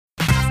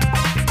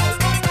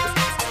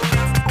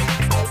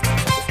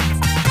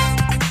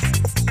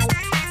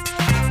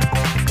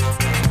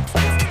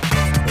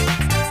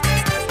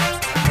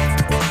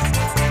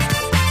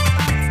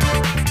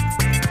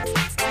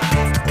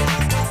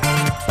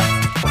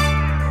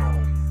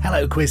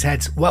Hello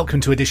Quizheads, welcome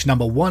to edition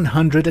number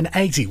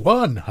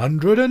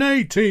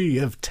 180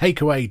 of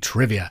Takeaway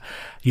Trivia,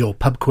 your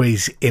pub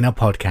quiz in a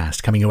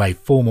podcast, coming away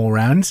 4 more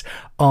rounds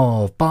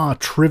of bar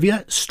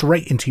trivia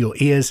straight into your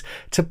ears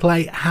to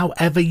play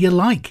however you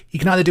like. You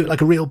can either do it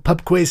like a real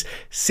pub quiz,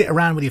 sit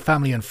around with your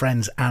family and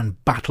friends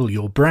and battle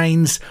your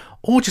brains,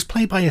 or just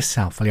play by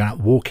yourself while you're out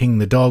walking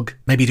the dog,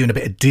 maybe doing a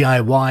bit of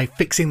DIY,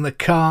 fixing the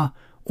car,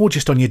 or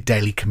just on your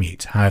daily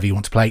commute. However you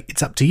want to play,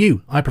 it's up to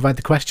you. I provide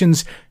the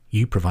questions,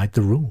 you provide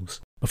the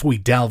rules. Before we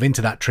delve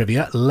into that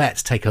trivia,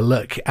 let's take a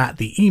look at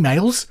the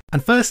emails.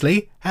 And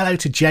firstly, hello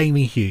to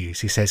Jamie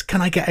Hughes, who says,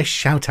 can I get a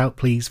shout out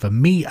please for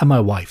me and my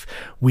wife?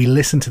 We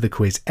listen to the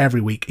quiz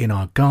every week in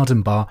our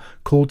garden bar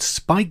called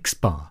Spike's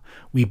Bar.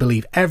 We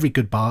believe every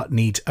good bar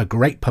needs a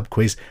great pub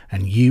quiz,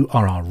 and you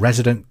are our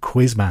resident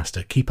quiz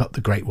master. Keep up the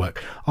great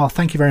work. Oh,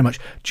 thank you very much.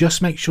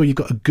 Just make sure you've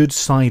got a good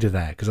cider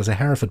there, because as a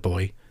Hereford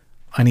boy,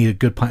 I need a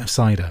good pint of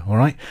cider, all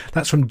right?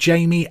 That's from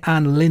Jamie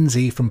and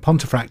Lindsay from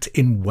Pontefract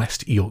in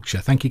West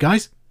Yorkshire. Thank you,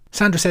 guys.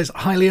 Sandra says,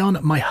 hi, Leon.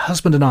 My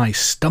husband and I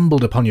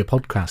stumbled upon your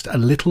podcast a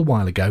little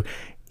while ago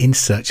in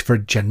search for a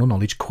general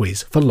knowledge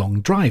quiz for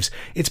long drives.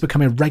 It's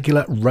become a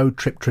regular road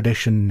trip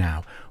tradition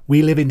now.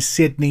 We live in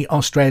Sydney,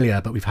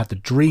 Australia, but we've had the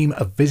dream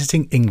of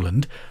visiting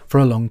England for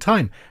a long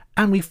time.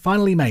 And we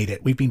finally made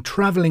it. We've been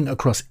travelling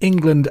across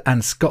England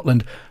and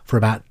Scotland for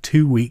about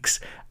 2 weeks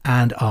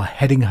and are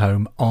heading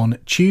home on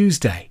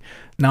Tuesday.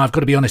 Now, I've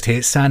got to be honest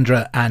here,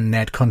 Sandra and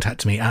Ned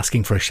contacted me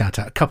asking for a shout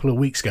out a couple of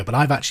weeks ago, but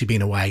I've actually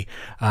been away.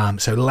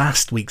 So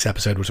last week's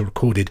episode was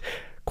recorded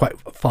quite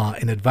far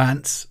in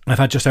advance. I've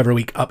had just over a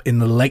week up in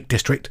the Lake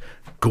District.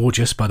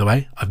 Gorgeous, by the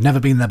way. I've never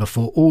been there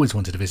before, always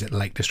wanted to visit the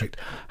Lake District.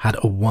 Had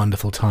a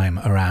wonderful time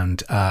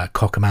around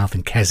Cockermouth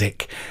and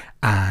Keswick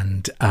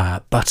and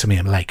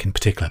Buttermere Lake in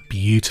particular.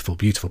 Beautiful,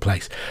 beautiful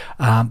place.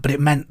 But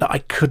it meant that I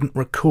couldn't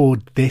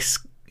record this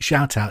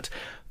shout out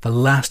for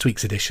last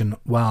week's edition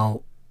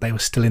while they were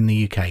still in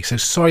the UK. So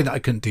sorry that I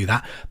couldn't do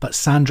that. But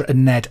Sandra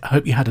and Ned, I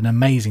hope you had an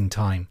amazing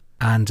time.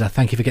 And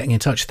thank you for getting in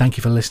touch. Thank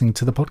you for listening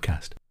to the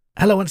podcast.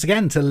 Hello once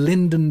again to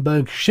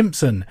Lindenberg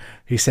Shimpson,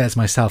 who says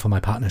myself and my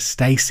partner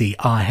Stacey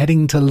are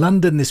heading to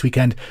London this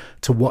weekend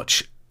to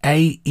watch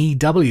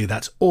AEW,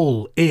 that's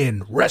All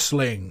In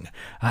Wrestling.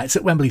 It's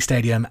at Wembley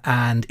Stadium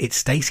and it's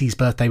Stacey's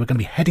birthday. We're going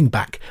to be heading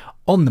back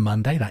on the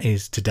Monday, that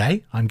is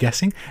today, I'm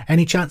guessing.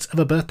 Any chance of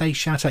a birthday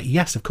shout out?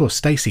 Yes, of course,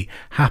 Stacey.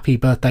 Happy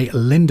birthday,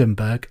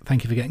 Lindenberg.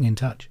 Thank you for getting in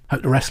touch.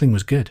 Hope the wrestling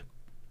was good.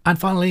 And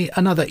finally,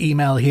 another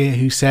email here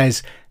who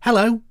says,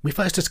 hello, we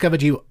first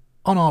discovered you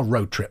on our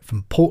road trip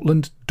from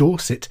Portland,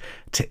 Dorset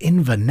to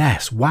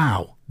Inverness.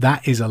 Wow,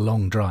 that is a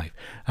long drive.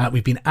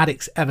 We've been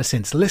addicts ever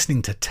since.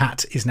 Listening to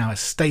Tat is now a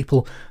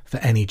staple for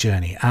any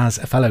journey. As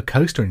a fellow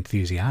coaster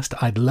enthusiast,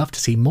 I'd love to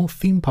see more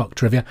theme park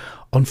trivia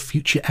on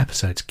future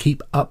episodes.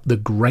 Keep up the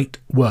great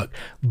work.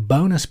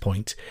 Bonus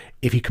point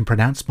if you can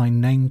pronounce my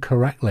name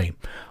correctly.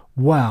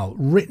 Well,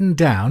 written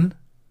down,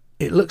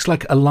 it looks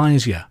like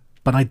Elijah,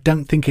 but I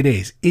don't think it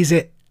is. Is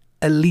it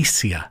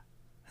Alicia?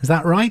 Is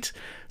that right?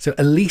 So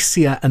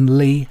Alicia and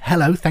Lee,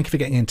 hello, thank you for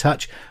getting in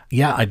touch.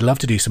 Yeah, I'd love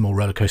to do some more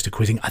roller coaster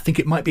quizzing. I think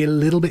it might be a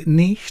little bit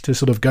niche to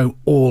sort of go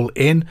all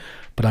in,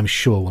 but I'm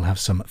sure we'll have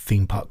some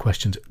theme park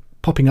questions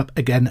popping up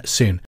again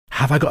soon.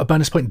 Have I got a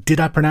bonus point? Did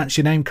I pronounce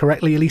your name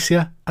correctly,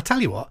 Alicia? I'll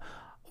tell you what,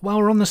 while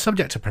we're on the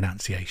subject of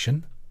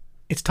pronunciation,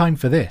 it's time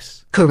for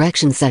this.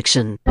 Correction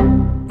section.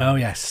 Oh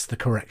yes, the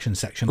correction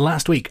section.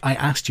 Last week I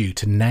asked you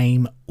to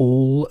name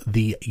all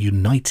the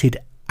United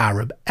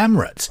Arab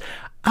Emirates.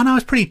 And I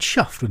was pretty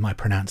chuffed with my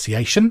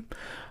pronunciation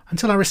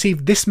until I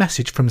received this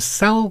message from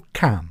Sal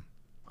Cam.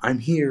 I'm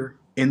here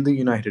in the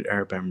United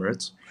Arab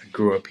Emirates. I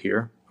grew up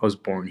here. I was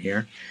born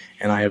here.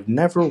 And I have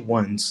never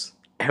once,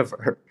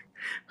 ever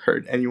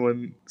heard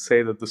anyone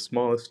say that the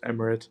smallest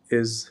emirate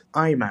is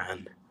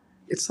Ayman.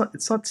 It's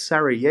not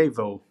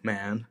Sarajevo,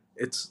 man.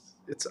 It's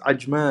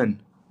Ajman.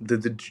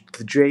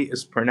 The J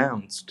is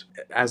pronounced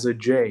as a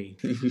J.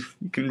 You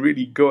can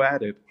really go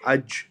at it.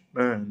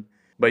 Ajman.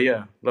 But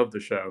yeah, love the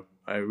show.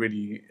 I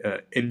really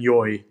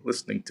enjoy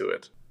listening to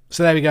it.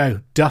 So there we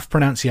go. Duff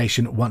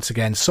pronunciation once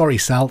again. Sorry,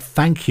 Sal.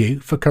 Thank you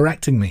for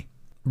correcting me.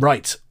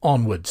 Right,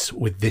 onwards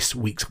with this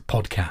week's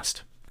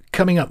podcast.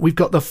 Coming up, we've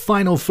got the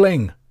final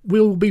fling.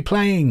 We'll be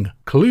playing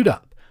Clued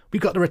Up.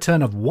 We've got the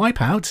return of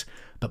Wipeout.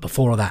 But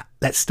before all that,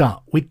 let's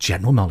start with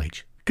general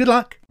knowledge. Good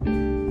luck.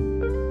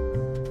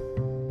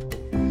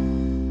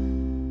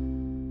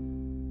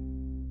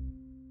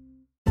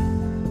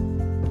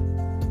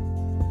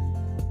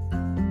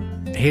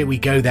 Here we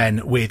go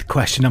then with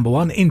question number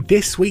 1 in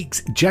this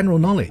week's general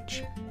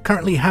knowledge.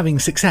 Currently having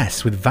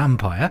success with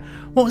Vampire,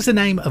 what was the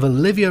name of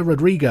Olivia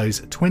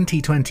Rodrigo's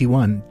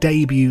 2021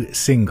 debut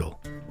single?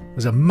 It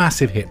was a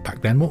massive hit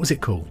back then. What was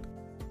it called?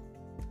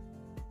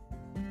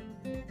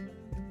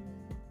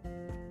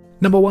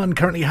 Number 1,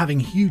 currently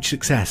having huge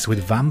success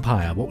with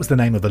Vampire. What was the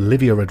name of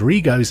Olivia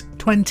Rodrigo's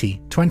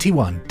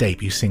 2021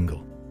 debut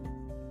single?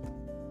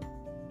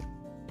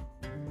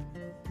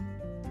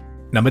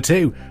 Number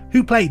 2,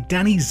 who played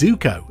Danny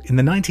Zuko in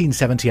the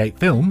 1978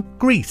 film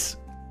Grease?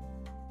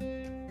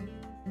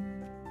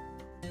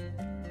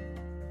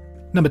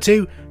 Number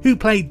 2, who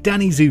played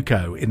Danny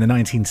Zuko in the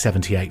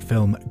 1978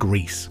 film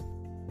Grease?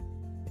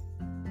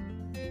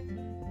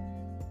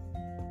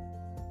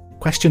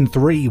 Question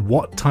 3,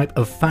 what type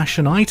of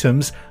fashion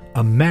items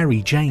are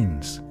Mary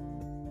Jane's?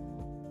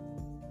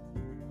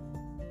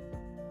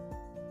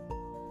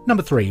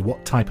 Number 3,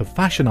 what type of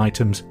fashion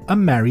items are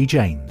Mary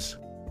Jane's?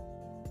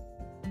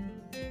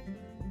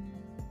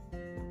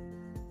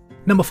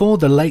 Number 4,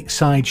 the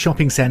Lakeside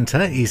Shopping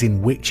Centre is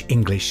in which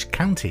English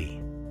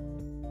county?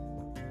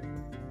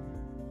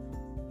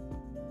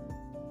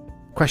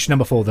 Question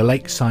number 4, the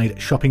Lakeside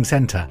Shopping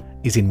Centre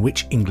is in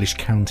which English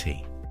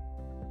county?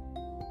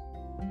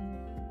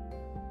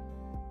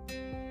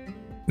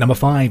 Number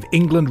 5,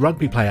 England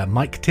rugby player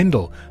Mike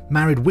Tindall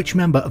married which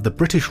member of the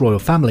British royal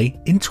family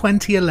in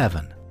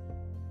 2011?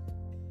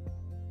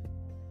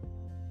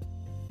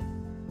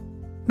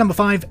 Number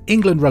 5,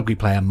 England rugby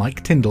player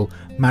Mike Tindall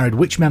married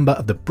which member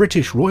of the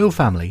British royal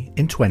family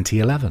in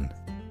 2011?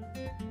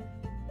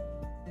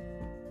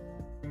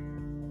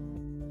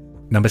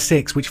 Number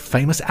 6, which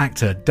famous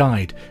actor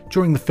died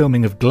during the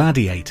filming of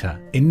Gladiator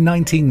in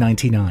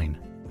 1999?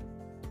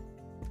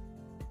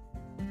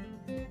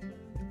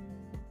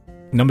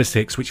 Number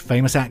 6, which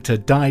famous actor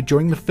died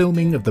during the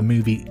filming of the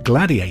movie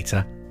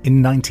Gladiator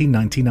in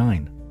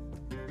 1999?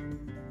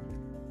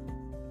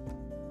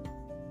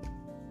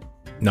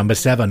 Number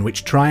 7,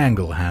 which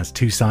triangle has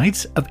two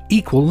sides of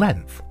equal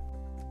length?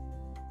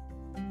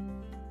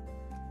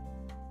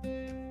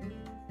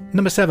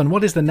 Number 7,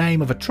 what is the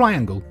name of a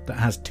triangle that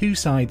has two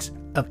sides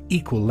of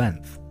equal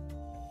length?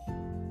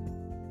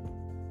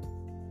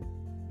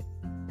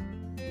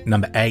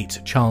 Number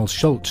 8, Charles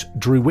Schulz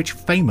drew which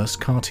famous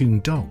cartoon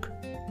dog?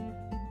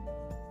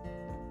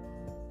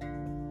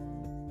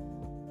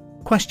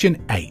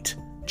 Question 8,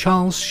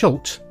 Charles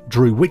Schulz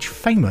drew which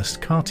famous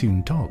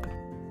cartoon dog?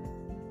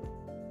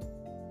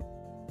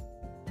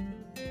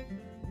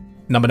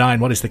 Number 9,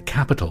 what is the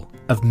capital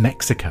of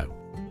Mexico?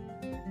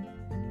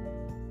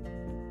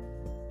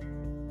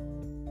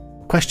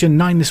 Question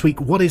 9 this week,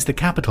 what is the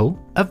capital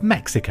of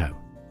Mexico?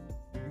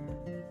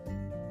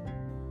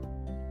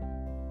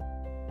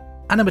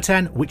 And number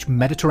 10, which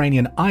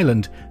Mediterranean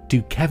island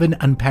do Kevin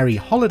and Perry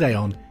holiday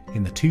on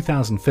in the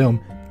 2000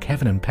 film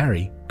Kevin and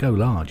Perry Go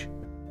Large?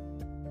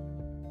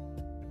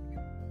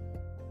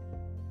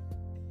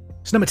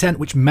 So number 10,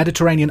 which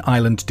Mediterranean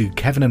island do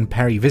Kevin and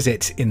Perry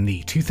visit in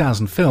the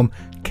 2000 film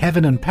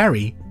Kevin and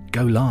Perry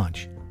Go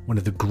Large? One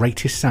of the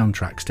greatest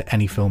soundtracks to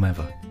any film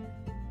ever.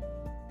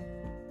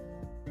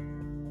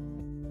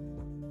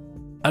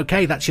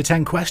 Okay, that's your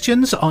 10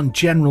 questions on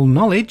general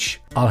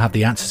knowledge. I'll have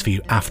the answers for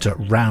you after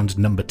round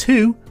number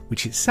 2,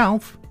 which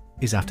itself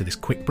is after this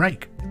quick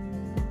break.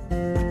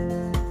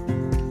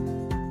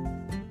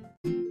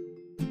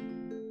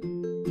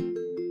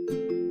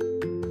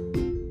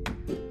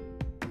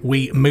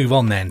 We move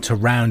on then to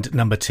round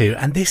number 2,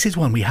 and this is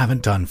one we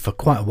haven't done for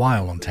quite a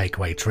while on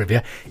Takeaway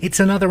Trivia. It's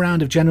another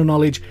round of general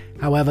knowledge,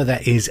 however there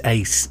is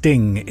a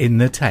sting in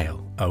the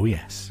tail. Oh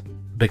yes,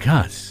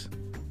 because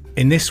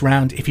in this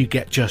round, if you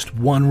get just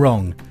one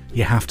wrong,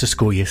 you have to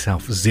score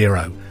yourself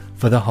 0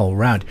 for the whole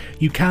round.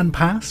 You can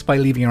pass by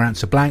leaving your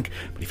answer blank,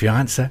 but if you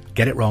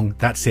get it wrong,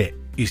 that's it.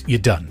 You're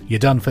done. You're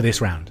done for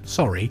this round.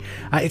 Sorry.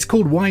 It's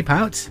called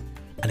Wipeout,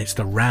 and it's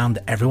the round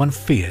that everyone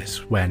fears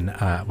when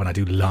I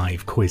do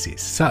live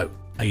quizzes. So,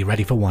 are you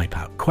ready for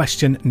Wipeout?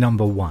 Question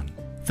number 1.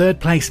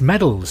 Third place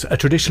medals are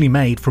traditionally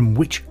made from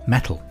which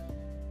metal?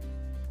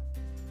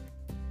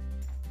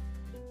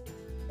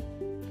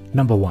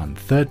 Number 1.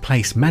 Third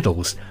place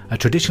medals are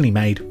traditionally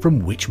made from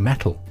which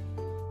metal?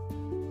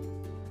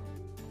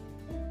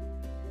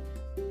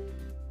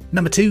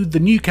 Number 2. The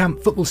Nou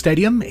Camp football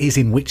stadium is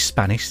in which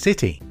Spanish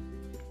city?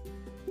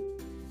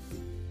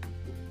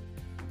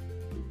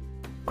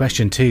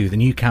 Question 2. The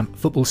Nou Camp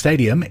football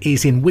stadium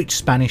is in which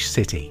Spanish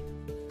city?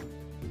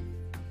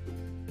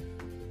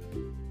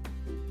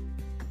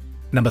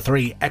 Number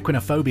 3.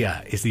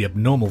 Equinophobia is the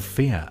abnormal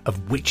fear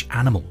of which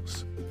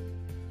animals?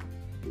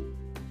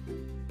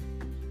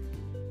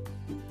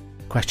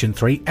 Question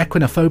 3.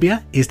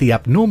 Equinophobia is the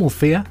abnormal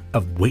fear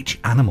of which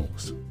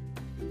animals?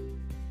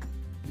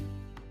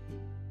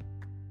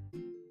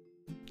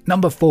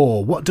 Number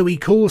 4. What do we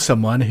call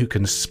someone who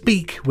can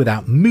speak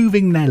without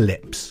moving their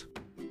lips?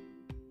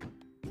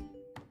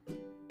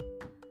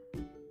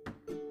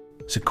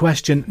 So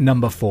question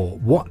number 4.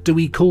 What do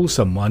we call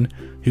someone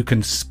who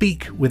can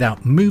speak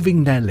without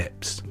moving their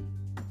lips?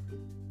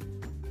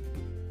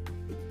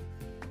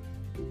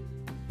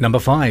 Number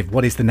 5.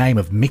 What is the name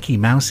of Mickey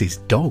Mouse's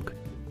dog?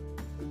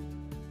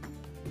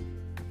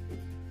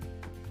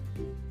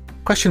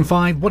 Question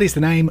 5. What is the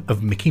name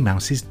of Mickey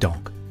Mouse's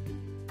dog?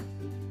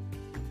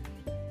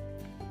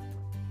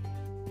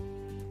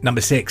 Number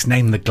 6.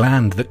 Name the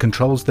gland that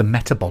controls the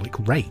metabolic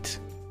rate.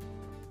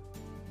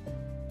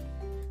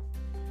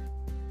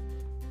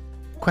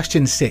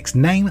 Question 6.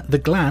 Name the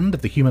gland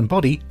of the human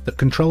body that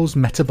controls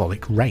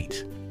metabolic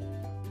rate.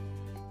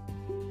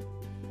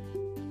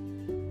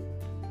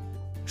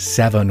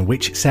 7.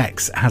 Which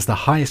sex has the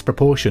highest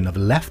proportion of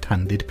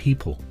left-handed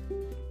people?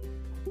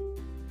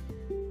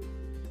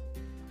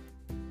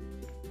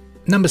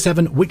 Number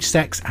 7, which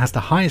sex has the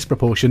highest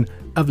proportion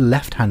of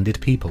left-handed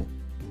people?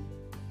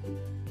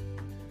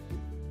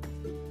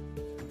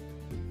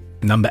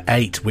 Number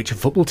 8, which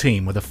football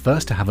team were the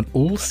first to have an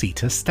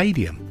all-seater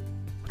stadium?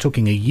 We're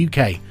talking a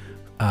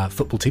UK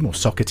football team or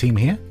soccer team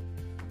here.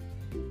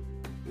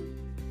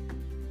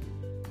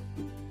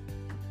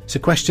 So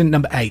question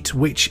number 8,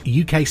 which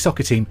UK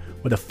soccer team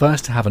were the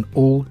first to have an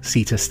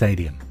all-seater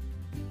stadium?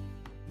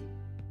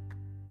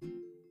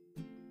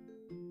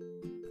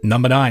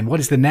 Number 9,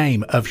 what is the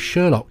name of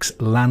Sherlock's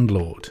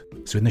landlord?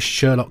 So in the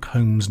Sherlock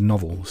Holmes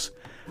novels,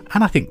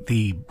 and I think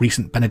the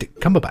recent Benedict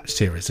Cumberbatch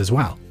series as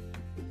well.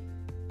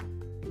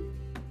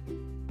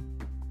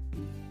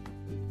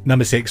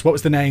 Number 6, what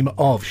was the name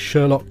of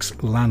Sherlock's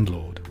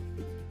landlord?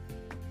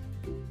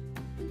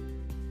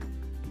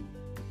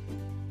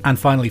 And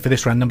finally, for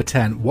this round, number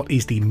 10, what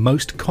is the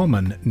most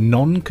common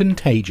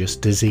non-contagious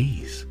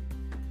disease?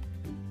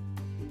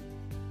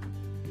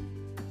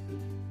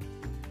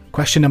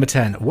 Question number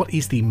 10, what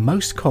is the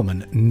most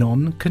common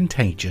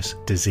non-contagious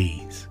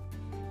disease?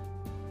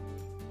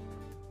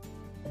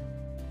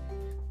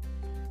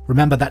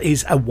 Remember, that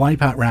is a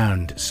wipeout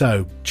round,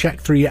 so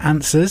check through your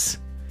answers.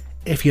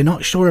 If you're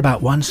not sure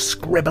about one,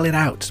 scribble it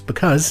out,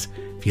 because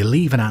if you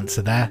leave an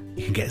answer there,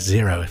 you can get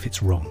 0 if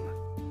it's wrong.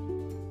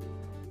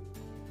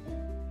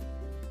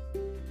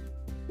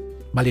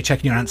 While you're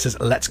checking your answers,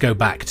 let's go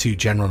back to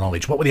general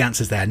knowledge. What were the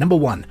answers there? Number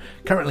 1,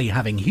 currently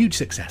having huge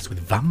success with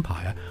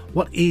Vampire.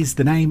 What is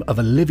the name of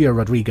Olivia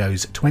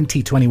Rodrigo's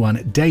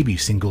 2021 debut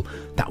single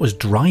that was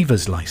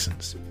Driver's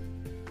License?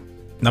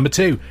 Number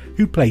 2,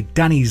 who played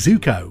Danny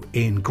Zuko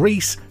in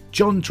Grease?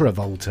 John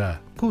Travolta.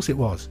 Of course it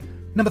was.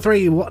 Number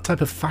 3, what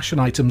type of fashion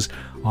items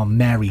are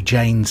Mary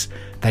Jane's?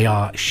 They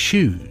are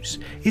shoes.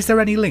 Is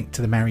there any link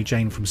to the Mary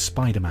Jane from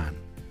Spider-Man?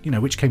 You know,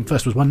 which came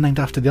first? Was one named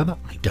after the other?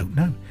 I don't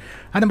know.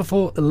 And number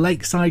 4, the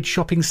Lakeside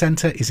Shopping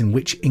Centre is in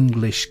which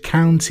English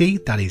county?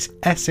 That is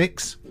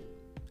Essex.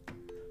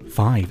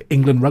 5,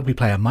 England rugby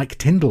player Mike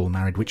Tindall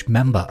married which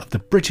member of the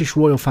British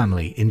royal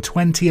family in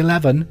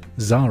 2011?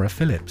 Zara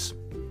Phillips.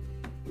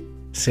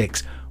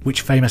 6, which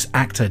famous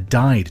actor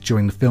died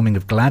during the filming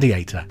of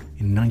Gladiator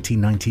in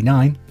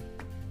 1999?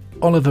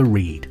 Oliver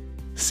Reed.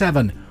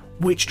 7,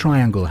 which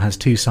triangle has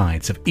 2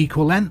 sides of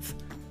equal length?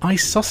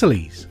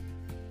 Isosceles.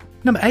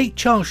 Number 8,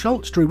 Charles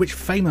Schultz drew which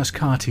famous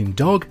cartoon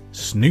dog?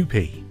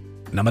 Snoopy.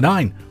 Number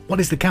 9, what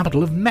is the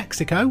capital of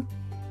Mexico?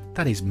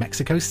 That is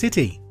Mexico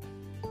City.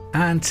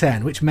 And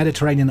 10, which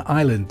Mediterranean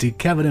island did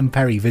Kevin and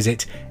Perry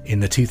visit in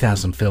the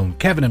 2000 film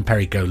Kevin and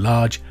Perry Go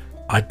Large?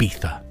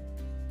 Ibiza.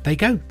 There you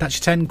go, that's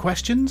your 10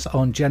 questions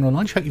on general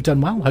knowledge. Hope you've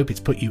done well, hope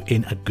it's put you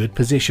in a good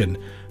position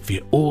for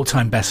your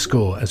all-time best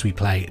score as we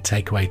play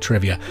Takeaway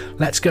Trivia.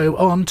 Let's go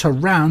on to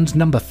round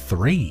number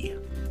 3.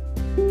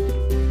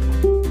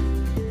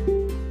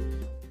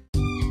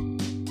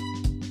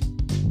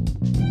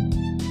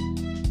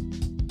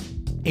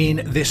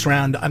 In this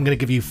round, I'm going to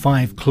give you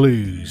 5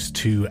 clues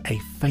to a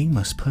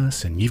famous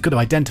person. You've got to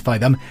identify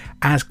them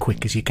as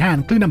quick as you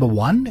can. Clue number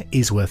 1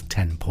 is worth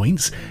 10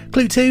 points.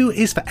 Clue 2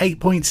 is for 8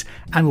 points,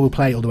 and we'll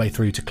play all the way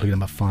through to clue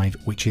number 5,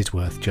 which is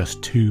worth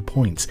just 2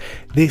 points.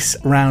 This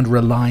round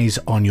relies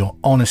on your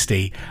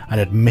honesty and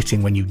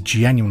admitting when you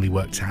genuinely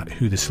worked out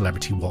who the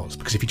celebrity was.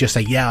 Because if you just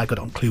say, yeah, I got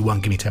it on clue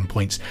 1, give me 10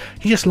 points,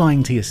 you're just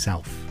lying to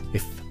yourself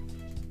if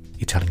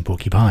you're telling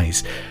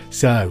porcupines.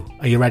 So,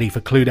 are you ready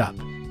for Clued Up?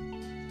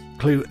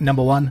 Clue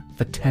number 1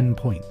 for 10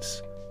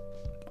 points.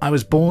 I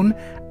was born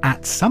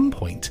at some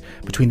point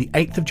between the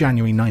 8th of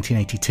January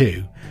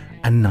 1982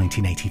 and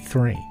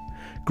 1983.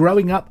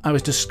 Growing up, I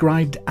was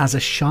described as a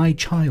shy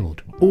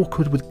child,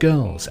 awkward with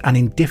girls and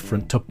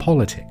indifferent to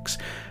politics,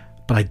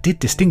 but I did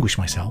distinguish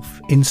myself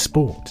in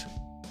sport.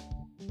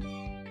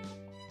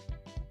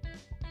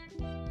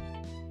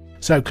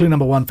 So clue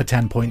number 1 for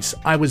 10 points.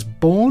 I was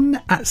born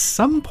at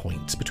some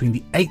point between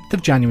the 8th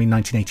of January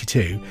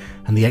 1982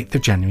 and the 8th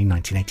of January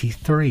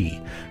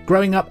 1983.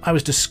 Growing up, I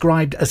was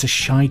described as a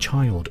shy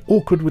child,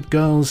 awkward with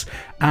girls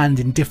and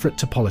indifferent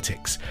to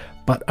politics,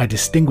 but I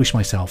distinguished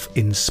myself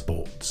in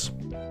sports.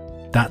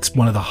 That's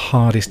one of the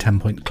hardest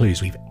 10-point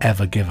clues we've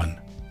ever given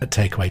at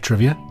Takeaway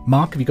Trivia.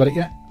 Mark, have you got it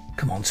yet?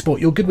 Come on,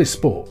 sport. You're good with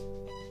sport.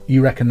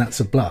 You reckon that's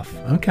a bluff?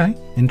 Okay,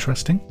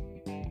 interesting.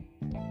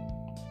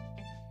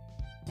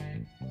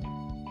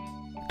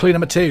 Clue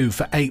number 2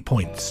 for 8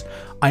 points.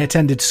 I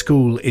attended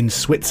school in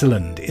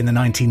Switzerland in the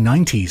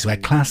 1990s where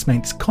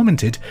classmates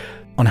commented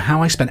on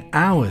how I spent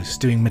hours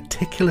doing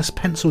meticulous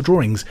pencil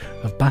drawings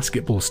of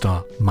basketball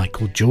star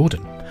Michael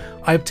Jordan.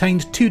 I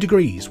obtained 2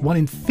 degrees, one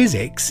in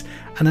physics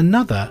and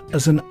another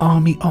as an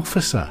army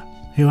officer.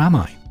 Who am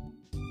I?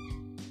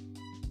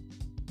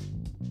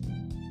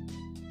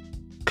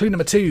 Clue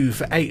number 2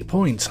 for 8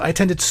 points. I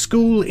attended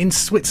school in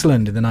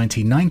Switzerland in the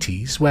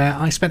 1990s where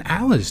I spent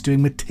hours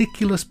doing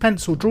meticulous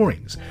pencil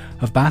drawings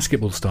of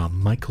basketball star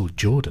Michael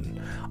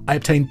Jordan. I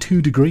obtained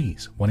 2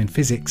 degrees, one in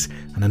physics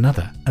and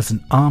another as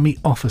an army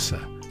officer.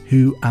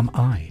 Who am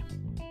I?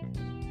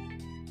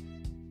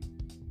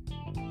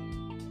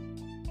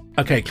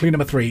 Okay, clue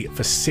number 3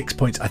 for 6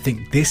 points. I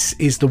think this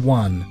is the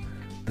one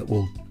that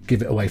will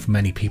give it away for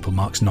many people.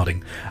 Mark's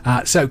nodding.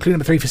 So clue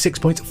number 3 for 6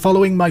 points.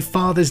 Following my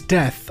father's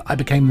death, I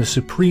became the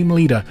supreme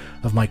leader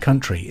of my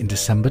country in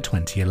December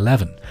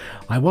 2011.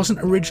 I wasn't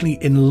originally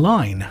in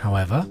line,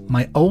 however.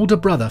 My older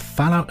brother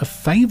fell out of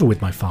favour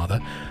with my father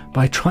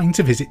by trying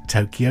to visit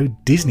Tokyo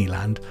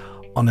Disneyland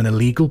on an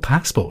illegal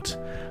passport.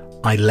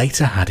 I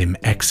later had him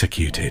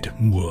executed.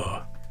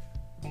 Whoa.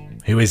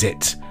 Who is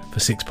it for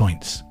 6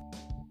 points?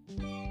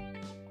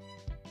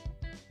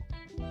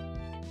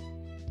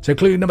 So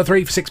clue number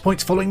 3 for 6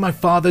 points. Following my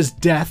father's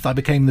death, I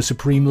became the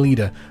supreme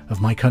leader of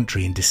my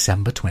country in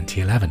December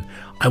 2011.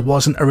 I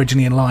wasn't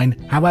originally in line.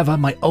 However,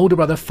 my older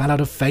brother fell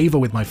out of favour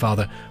with my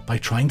father by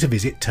trying to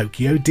visit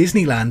Tokyo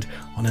Disneyland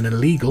on an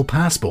illegal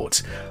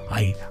passport.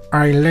 I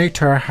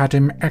later had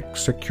him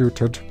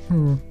executed.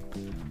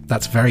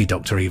 That's very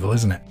Dr. Evil,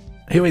 isn't it?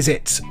 Who is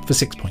it for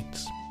 6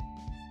 points?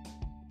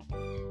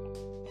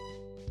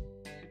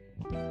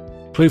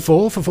 Clue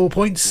 4 for 4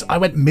 points. I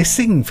went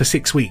missing for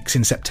 6 weeks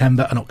in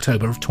September and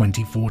October of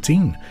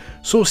 2014.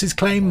 Sources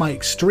claim my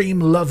extreme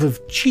love of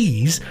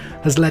cheese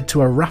has led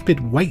to a rapid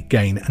weight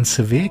gain and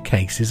severe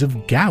cases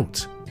of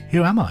gout.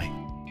 Who am I?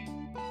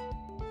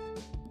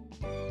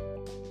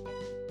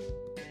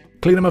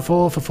 Clue number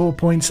 4 for 4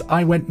 points.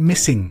 I went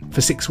missing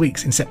for 6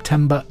 weeks in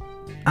September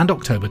and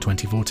October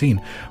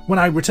 2014. When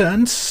I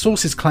returned,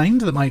 sources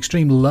claimed that my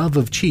extreme love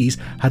of cheese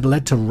had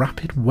led to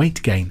rapid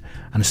weight gain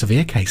and a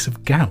severe case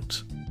of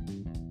gout.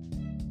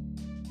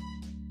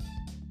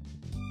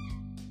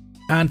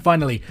 And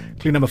finally,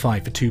 clue number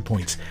 5 for 2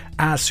 points.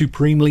 As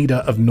Supreme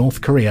Leader of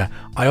North Korea,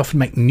 I often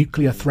make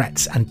nuclear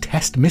threats and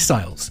test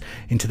missiles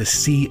into the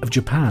Sea of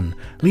Japan,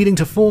 leading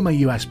to former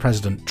US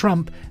President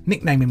Trump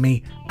nicknaming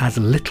me as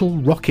Little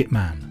Rocket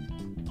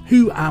Man.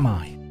 Who am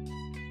I?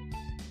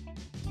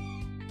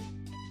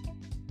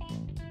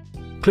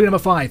 Clue number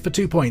 5 for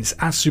 2 points.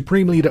 As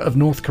Supreme Leader of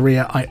North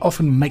Korea, I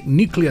often make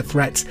nuclear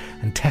threats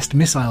and test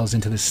missiles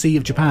into the Sea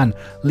of Japan,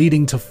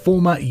 leading to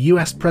former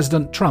US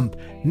President Trump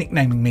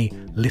nicknaming me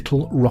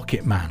Little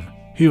Rocket Man.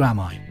 Who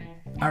am I?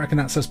 I reckon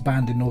that's us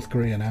banned in North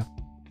Korea now.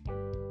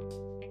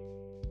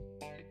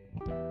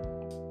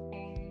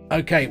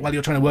 Okay, while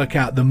you're trying to work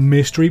out the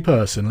mystery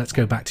person, let's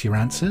go back to your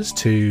answers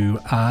to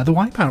the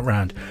Wipeout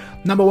round.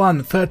 Number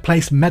 1, third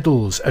place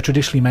medals are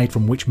traditionally made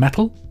from which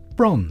metal?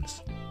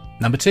 Bronze.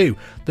 Number 2,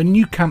 the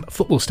Nou Camp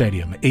football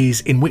stadium is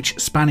in which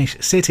Spanish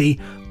city?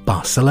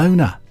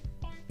 Barcelona.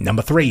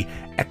 Number 3,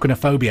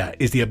 equinophobia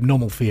is the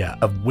abnormal fear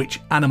of which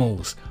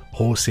animals?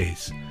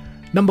 Horses.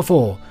 Number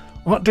 4,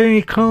 what do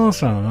you call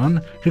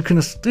someone who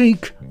can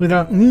speak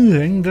without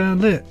moving their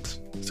lips?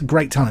 It's a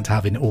great talent to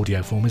have in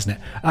audio form, isn't it?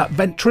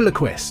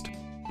 Ventriloquist.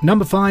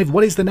 Number 5,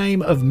 what is the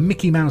name of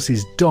Mickey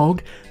Mouse's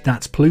dog?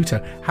 That's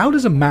Pluto. How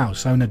does a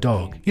mouse own a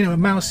dog? You know, a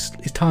mouse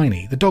is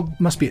tiny. The dog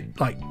must be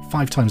like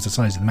 5 times the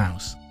size of the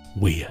mouse.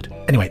 Weird.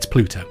 Anyway, it's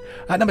Pluto.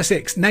 Number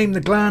 6, name the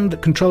gland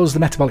that controls the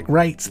metabolic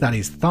rates. That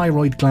is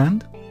thyroid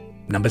gland.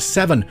 Number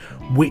 7,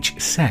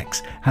 which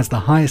sex has the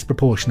highest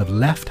proportion of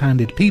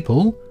left-handed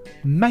people?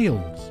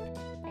 Males.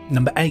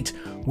 Number 8,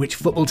 which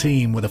football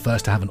team were the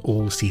first to have an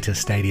all-seater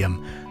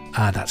stadium?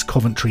 That's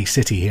Coventry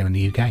City here in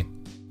the UK.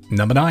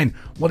 Number 9,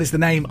 what is the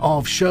name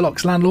of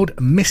Sherlock's landlord?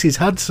 Mrs.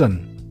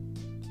 Hudson.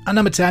 And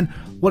number 10,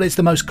 what is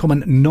the most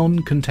common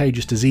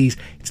non-contagious disease?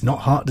 It's not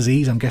heart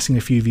disease, I'm guessing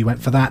a few of you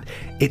went for that.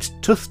 It's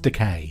tooth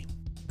decay.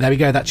 There we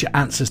go, that's your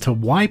answers to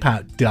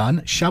Wipeout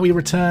done. Shall we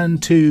return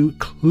to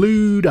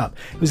Clued Up?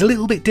 It was a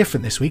little bit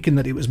different this week in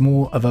that it was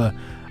more of a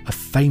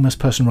famous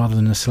person rather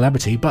than a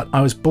celebrity, but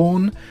I was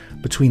born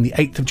between the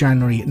 8th of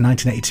January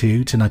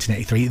 1982 to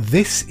 1983.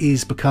 This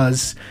is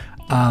because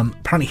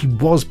apparently he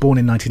was born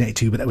in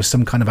 1982, but there was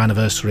some kind of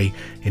anniversary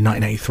in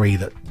 1983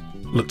 that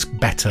looked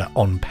better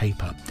on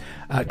paper.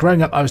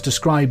 Growing up, I was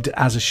described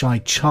as a shy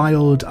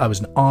child. I was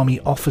an army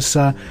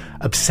officer,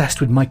 obsessed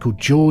with Michael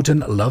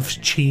Jordan, loves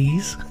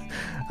cheese,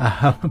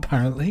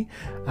 apparently.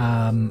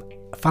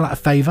 Fell out of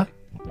favour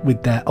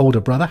with their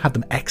older brother, had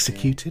them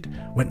executed,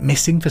 went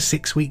missing for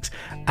 6 weeks,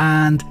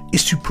 and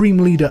is Supreme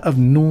Leader of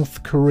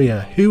North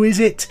Korea. Who is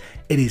it?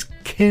 It is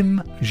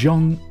Kim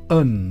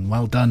Jong-un.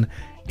 Well done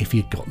if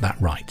you got that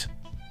right.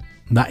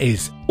 That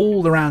is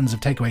all the rounds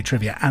of takeaway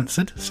trivia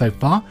answered so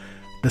far.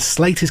 The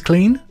slate is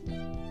clean.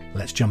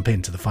 Let's jump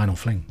into the final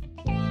fling.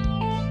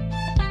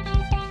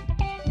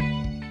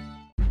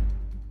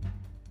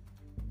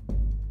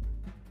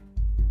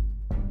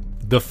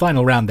 The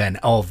final round then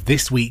of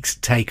this week's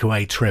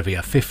takeaway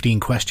trivia. 15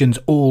 questions,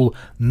 all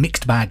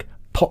mixed bag,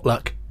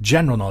 potluck,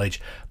 general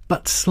knowledge,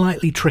 but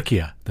slightly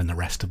trickier than the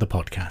rest of the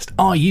podcast.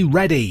 Are you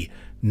ready?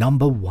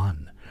 Number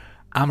 1.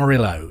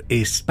 Amarillo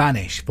is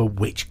Spanish for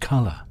which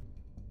colour?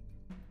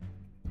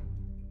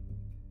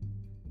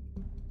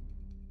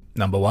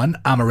 Number 1,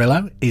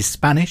 Amarillo is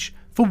Spanish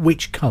for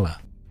which colour?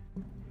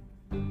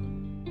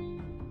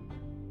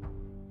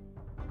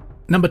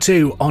 Number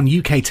 2, on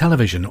UK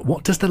television,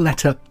 what does the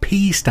letter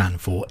P stand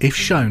for if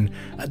shown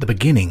at the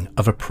beginning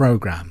of a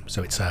programme?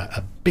 So it's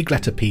a big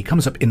letter P,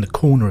 comes up in the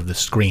corner of the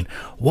screen.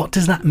 What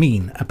does that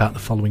mean about the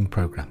following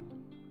programme?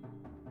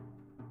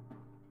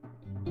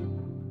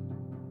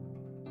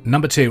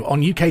 Number 2,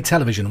 on UK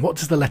television, what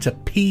does the letter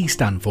P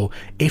stand for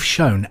if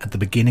shown at the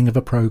beginning of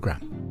a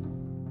programme?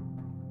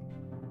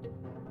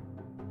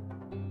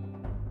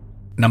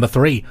 Number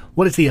 3,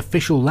 what is the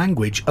official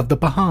language of the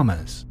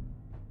Bahamas?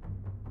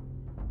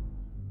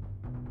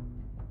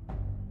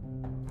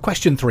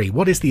 Question 3,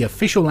 what is the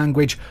official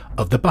language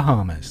of the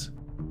Bahamas?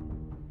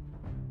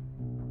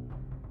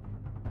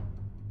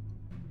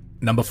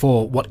 Number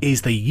 4, what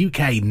is the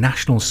UK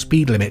national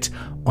speed limit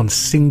on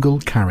single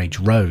carriage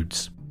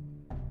roads?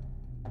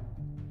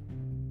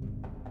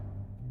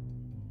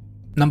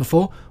 Number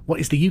 4, what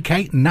is the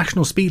UK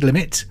national speed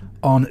limit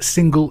on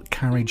single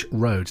carriage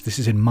roads? This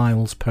is in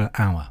miles per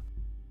hour.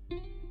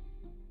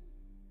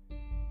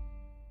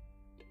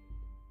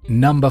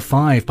 Number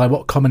 5, by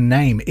what common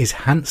name is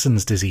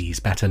Hansen's disease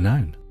better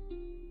known?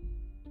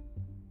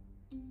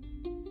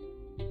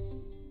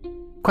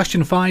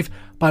 Question 5,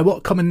 by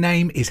what common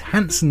name is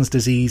Hansen's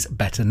disease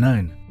better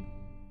known?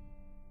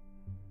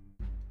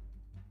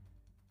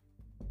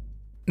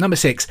 Number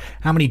 6,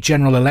 how many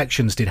general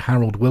elections did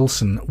Harold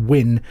Wilson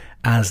win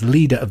as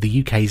leader of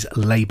the UK's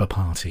Labour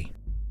Party?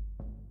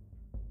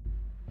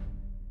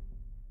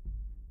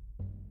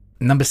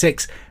 Number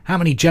 6, how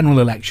many general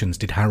elections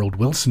did Harold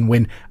Wilson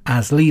win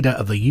as leader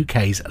of the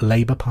UK's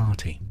Labour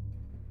Party?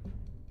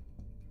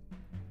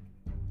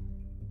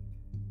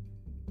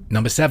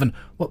 Number 7,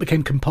 what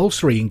became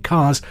compulsory in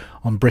cars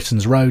on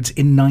Britain's roads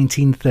in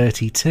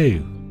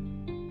 1932?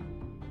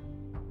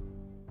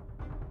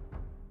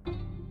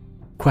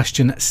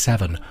 Question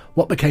 7,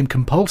 what became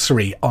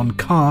compulsory on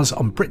cars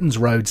on Britain's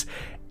roads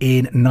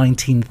in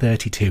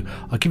 1932?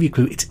 I'll give you a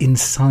clue, it's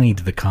inside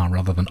the car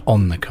rather than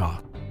on the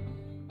car.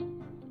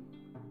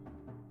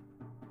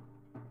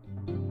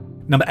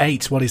 Number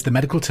 8, what is the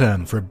medical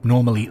term for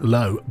abnormally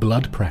low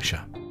blood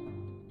pressure?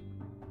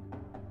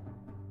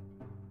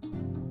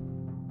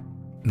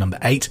 Number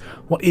 8,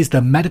 what is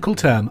the medical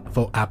term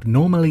for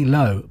abnormally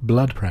low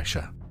blood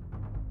pressure?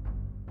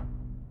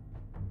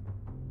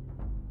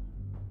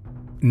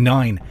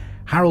 9,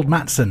 Harold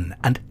Matson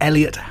and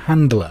Elliot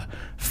Handler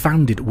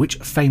founded which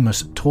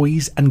famous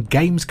toys and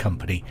games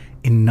company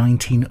in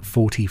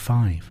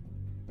 1945?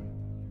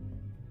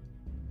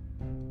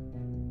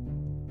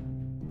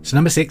 So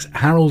number 6,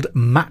 Harold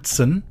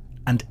Matson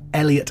and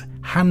Elliot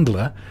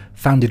Handler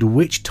founded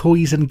which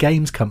toys and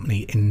games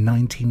company in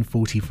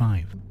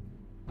 1945?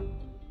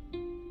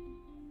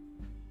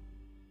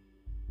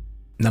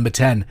 Number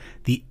 10,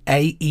 the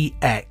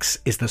AEX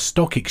is the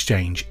stock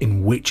exchange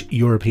in which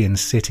European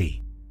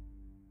city?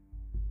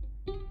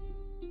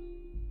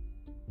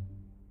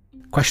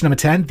 Question number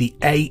 10, the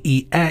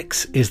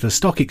AEX is the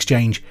stock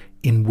exchange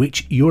in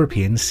which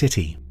European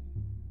city?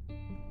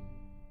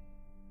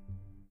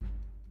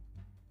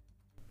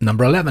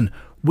 Number 11,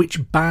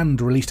 which band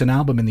released an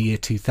album in the year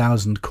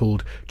 2000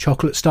 called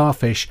Chocolate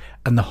Starfish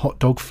and the Hot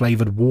Dog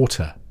Flavoured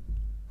Water?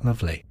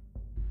 Lovely.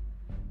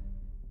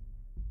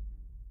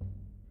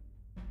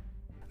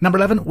 Number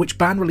 11, which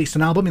band released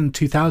an album in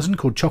 2000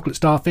 called Chocolate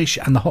Starfish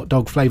and the Hot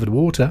Dog Flavoured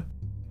Water?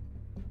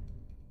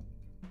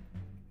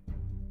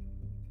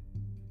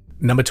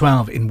 Number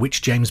 12, in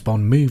which James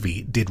Bond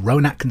movie did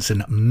Rowan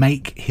Atkinson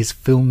make his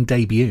film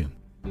debut?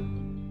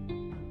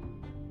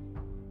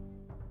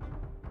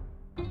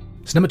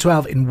 So number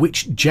 12, in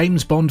which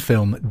James Bond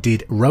film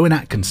did Rowan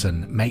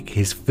Atkinson make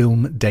his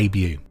film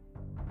debut?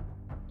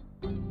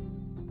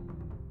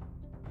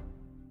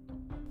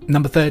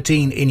 Number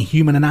 13, in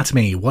Human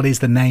Anatomy, what is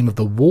the name of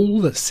the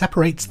wall that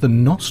separates the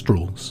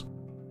nostrils?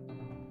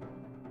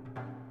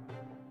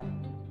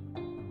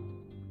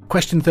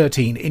 Question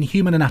 13, in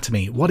Human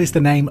Anatomy, what is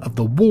the name of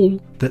the wall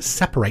that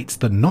separates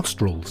the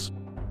nostrils?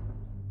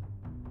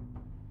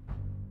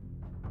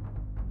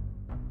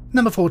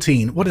 Number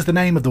 14, what is the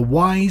name of the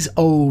wise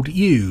old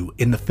you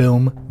in the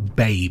film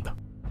Babe?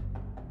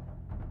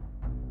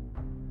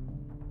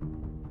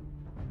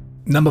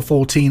 Number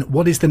 14,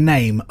 what is the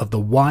name of the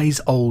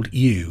wise old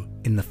you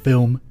in the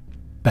film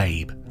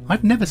Babe?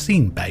 I've never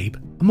seen Babe.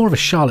 I'm more of a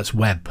Charlotte's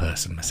Web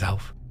person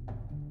myself.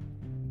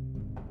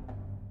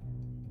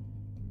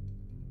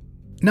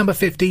 Number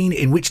 15,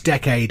 in which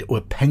decade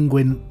were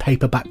Penguin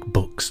paperback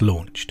books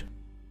launched?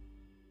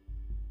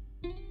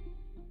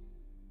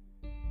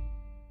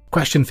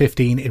 Question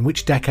 15, in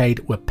which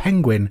decade were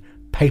Penguin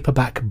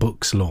paperback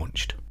books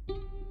launched?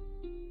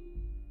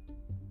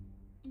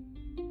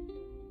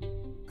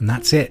 And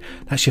that's it.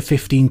 That's your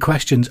 15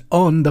 questions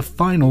on the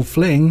final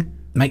fling.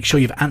 Make sure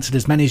you've answered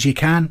as many as you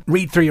can.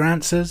 Read through your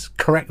answers,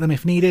 correct them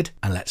if needed,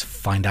 and let's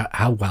find out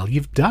how well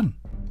you've done.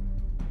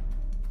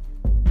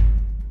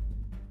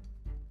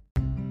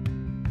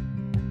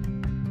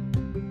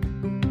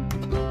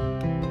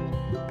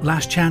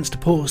 Last chance to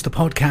pause the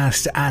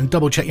podcast and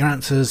double check your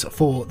answers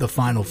for the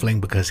final fling,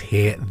 because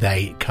here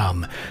they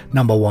come.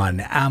 Number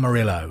 1,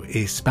 Amarillo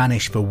is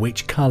Spanish for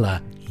which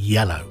colour?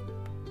 Yellow.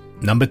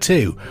 Number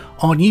 2,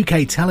 on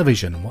UK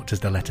television, what does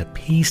the letter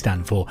P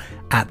stand for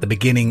at the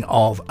beginning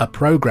of a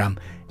programme?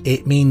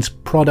 It means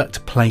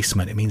product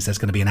placement. It means there's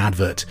going to be an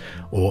advert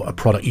or a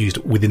product used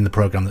within the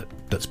programme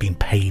that's been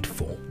paid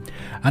for.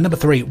 And number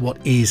 3,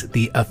 what is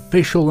the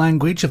official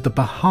language of the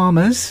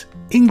Bahamas?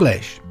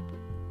 English.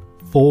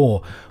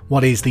 4,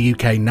 what is the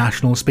UK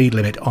national speed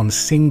limit on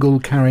single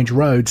carriage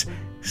roads?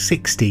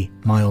 60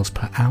 miles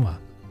per hour.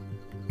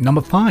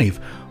 Number 5,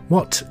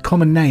 what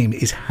common name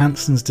is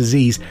Hansen's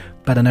disease,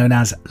 better known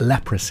as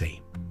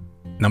leprosy?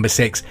 Number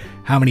 6,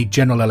 how many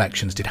general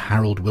elections did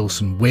Harold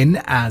Wilson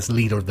win as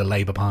leader of the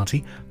Labour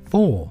Party?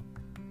 4.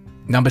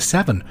 Number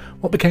 7,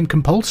 what became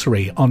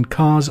compulsory on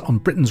cars on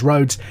Britain's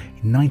roads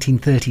in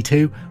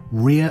 1932?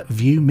 Rear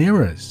view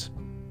mirrors.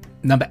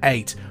 Number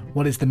 8,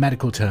 what is the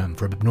medical term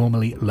for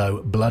abnormally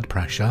low blood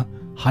pressure?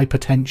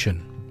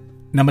 Hypertension.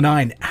 Number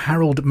 9,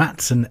 Harold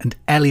Matson and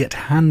Elliot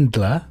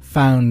Handler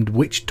found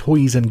which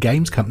toys and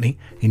games company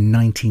in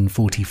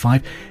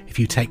 1945? If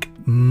you take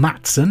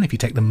Matson, if you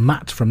take the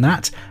Mat from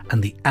that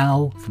and the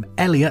L from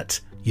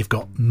Elliot, you've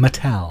got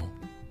Mattel.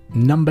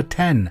 Number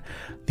 10,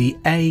 the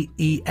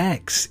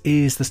AEX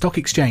is the stock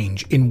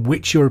exchange in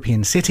which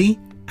European city?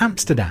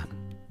 Amsterdam.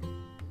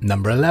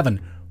 Number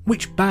 11,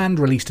 which band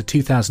released a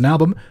 2000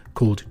 album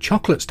called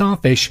Chocolate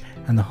Starfish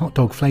and the hot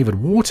dog flavoured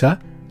water?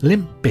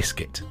 Limp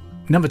Bizkit.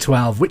 Number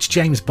 12, which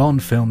James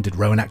Bond film did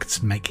Rowan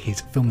Atkinson make his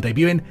film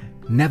debut in?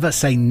 Never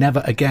Say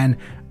Never Again.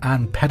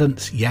 And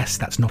Pedants, yes,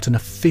 that's not an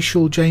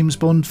official James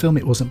Bond film.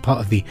 It wasn't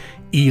part of the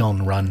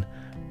Eon run.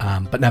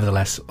 But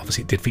nevertheless,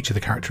 obviously it did feature the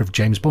character of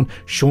James Bond,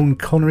 Sean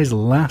Connery's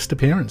last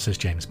appearance as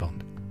James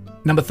Bond.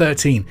 Number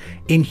 13,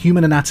 in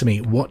human anatomy,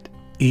 what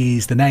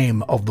is the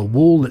name of the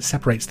wall that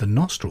separates the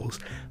nostrils?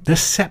 The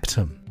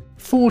septum.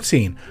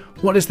 14,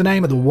 what is the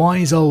name of the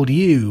wise old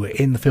ewe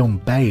in the film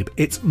Babe?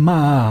 It's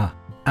Ma.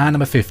 And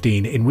number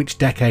 15, in which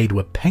decade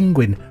were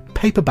Penguin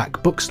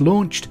paperback books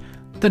launched?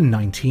 The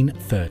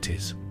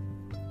 1930s.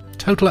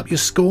 Total up your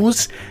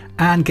scores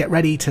and get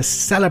ready to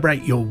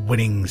celebrate your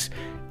winnings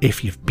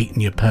if you've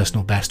beaten your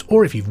personal best,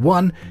 or if you've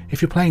won, if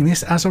you're playing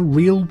this as a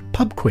real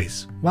pub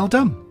quiz. Well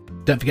done.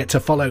 Don't forget to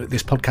follow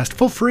this podcast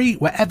for free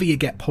wherever you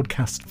get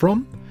podcasts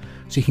from,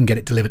 so you can get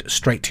it delivered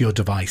straight to your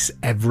device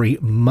every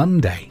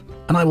Monday.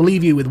 And I will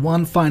leave you with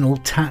one final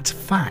tat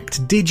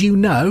fact. Did you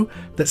know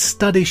that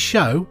studies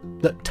show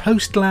that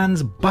toast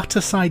lands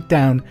butter side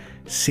down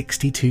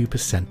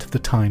 62% of the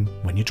time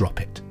when you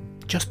drop it?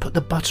 Just put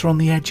the butter on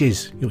the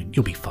edges.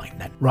 You'll be fine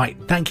then. Right,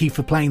 thank you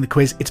for playing the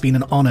quiz. It's been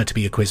an honour to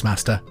be your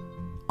quizmaster.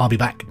 I'll be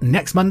back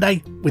next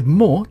Monday with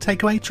more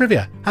takeaway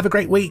trivia. Have a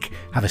great week,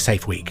 have a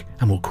safe week,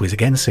 and we'll quiz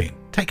again soon.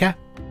 Take care.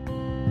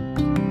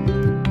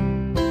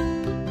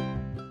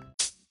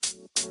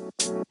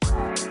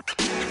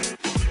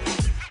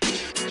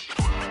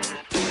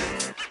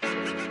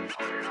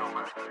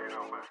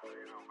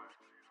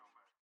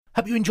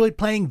 Hope you enjoyed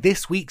playing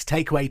this week's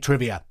Takeaway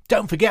Trivia.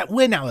 Don't forget,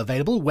 we're now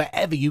available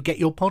wherever you get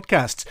your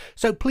podcasts,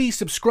 so please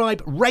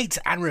subscribe, rate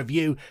and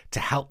review to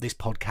help this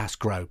podcast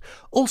grow.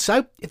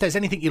 Also, if there's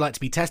anything you'd like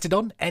to be tested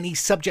on, any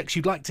subjects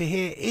you'd like to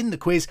hear in the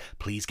quiz,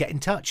 please get in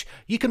touch.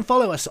 You can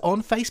follow us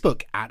on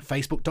Facebook at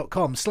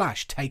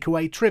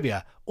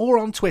facebook.com/takeawaytrivia or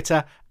on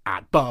Twitter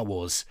at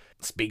BarWars.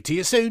 Speak to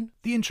you soon.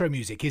 The intro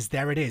music is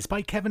There It Is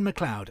by Kevin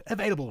MacLeod,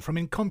 available from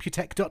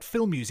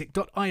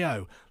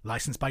incompetech.filmmusic.io,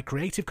 licensed by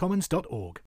creativecommons.org.